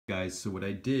guys, so what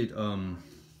I did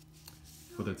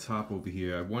for the top over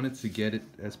here, I wanted to get it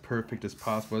as perfect as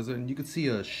possible, and you can see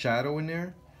a shadow in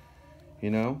there, you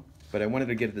know, but I wanted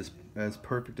to get it as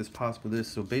perfect as possible.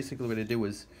 So basically what I did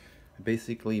was I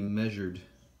basically measured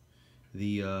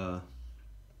the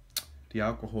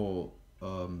alcohol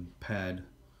pad,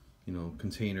 you know,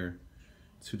 container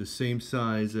to the same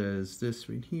size as this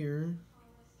right here,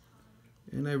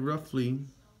 and I roughly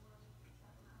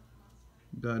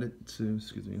got it to,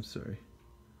 excuse me, I'm sorry,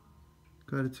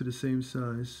 got it to the same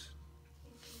size,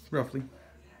 roughly.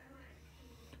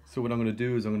 So what I'm going to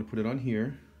do is I'm going to put it on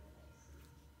here,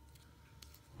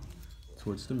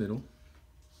 towards the middle.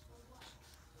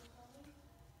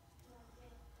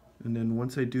 And then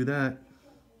once I do that,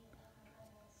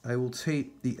 I will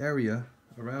tape the area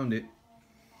around it,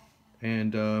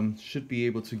 and should be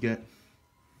able to get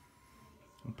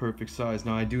a perfect size.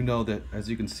 Now I do know that, as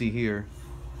you can see here,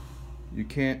 you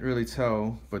can't really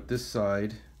tell, but this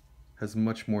side has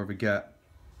much more of a gap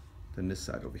than this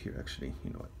side over here. Actually,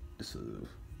 you know what?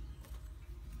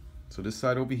 So this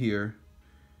side over here,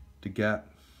 the gap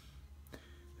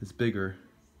is bigger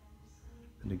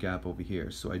than the gap over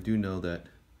here. So I do know that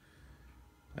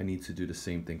I need to do the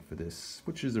same thing for this,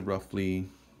 which is roughly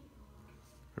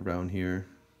around here.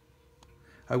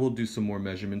 I will do some more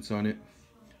measurements on it.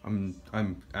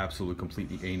 I'm absolutely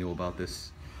completely anal about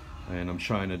this, and I'm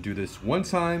trying to do this one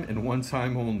time and one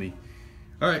time only.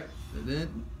 All right, and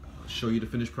then I'll show you the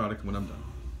finished product when I'm done.